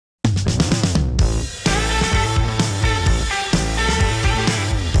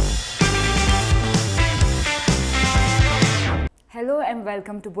and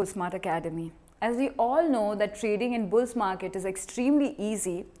welcome to Bullsmart Academy. As we all know that trading in bulls market is extremely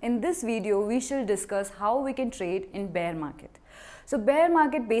easy, in this video we shall discuss how we can trade in bear market. So bear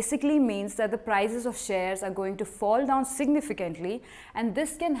market basically means that the prices of shares are going to fall down significantly, and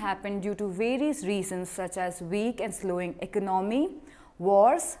this can happen due to various reasons such as weak and slowing economy,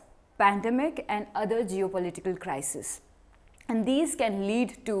 wars, pandemic and other geopolitical crises. And these can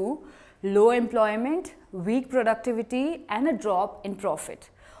lead to low employment, weak productivity and a drop in profit.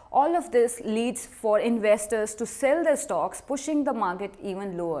 All of this leads for investors to sell their stocks, pushing the market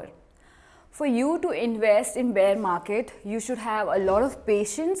even lower. For you to invest in bear market, you should have a lot of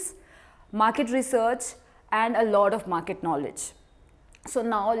patience, market research and a lot of market knowledge. So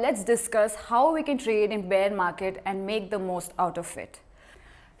now let's discuss how we can trade in bear market and make the most out of it.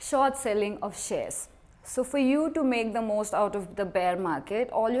 Short selling of shares. So for you to make the most out of the bear market,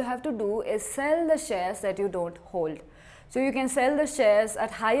 all you have to do is sell the shares that you don't hold. So you can sell the shares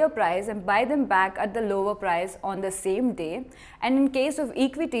at higher price and buy them back at the lower price on the same day. And in case of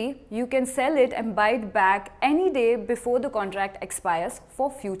equity, you can sell it and buy it back any day before the contract expires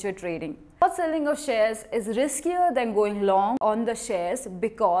for future trading. Short selling of shares is riskier than going long on the shares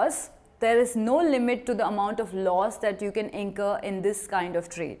because there is no limit to the amount of loss that you can incur in this kind of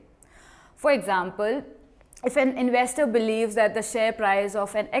trade. For example, if an investor believes that the share price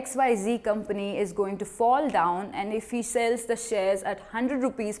of an XYZ company is going to fall down, and if he sells the shares at 100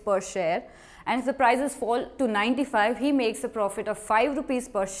 rupees per share, and if the prices fall to 95, he makes a profit of 5 rupees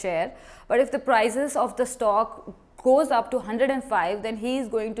per share. But if the prices of the stock goes up to 105, then he is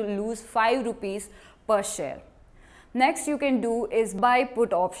going to lose 5 rupees per share. Next you can do is buy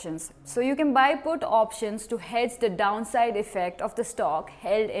put options. So you can buy put options to hedge the downside effect of the stock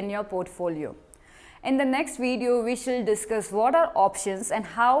held in your portfolio. In the next video, we shall discuss what are options and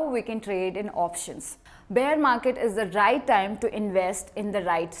how we can trade in options. Bear market is the right time to invest in the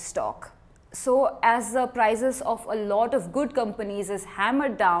right stock. So as the prices of a lot of good companies is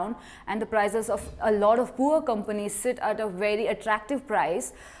hammered down and the prices of a lot of poor companies sit at a very attractive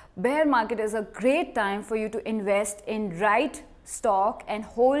price, bear market is a great time for you to invest in right stock and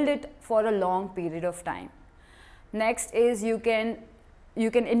hold it for a long period of time. Next is you can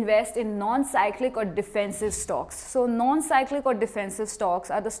invest in non-cyclic or defensive stocks. So non-cyclic or defensive stocks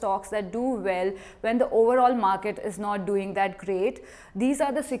are the stocks that do well when the overall market is not doing that great. These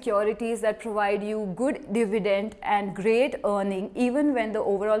are the securities that provide you good dividend and great earning even when the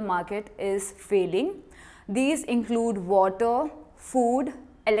overall market is failing. These include water, food,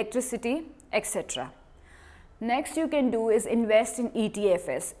 electricity, etc. Next you can do is invest in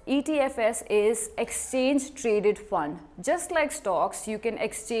ETFs. ETFs is exchange traded fund. Just like stocks, you can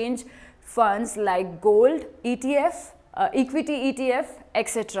exchange funds like gold ETF, equity ETF,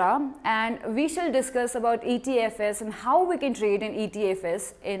 etc. And we shall discuss about ETFs and how we can trade in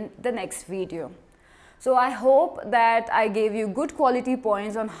ETFs in the next video. So I hope that I gave you good quality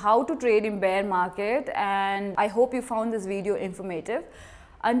points on how to trade in bear market, and I hope you found this video informative.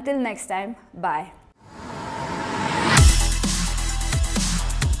 Until next time, bye.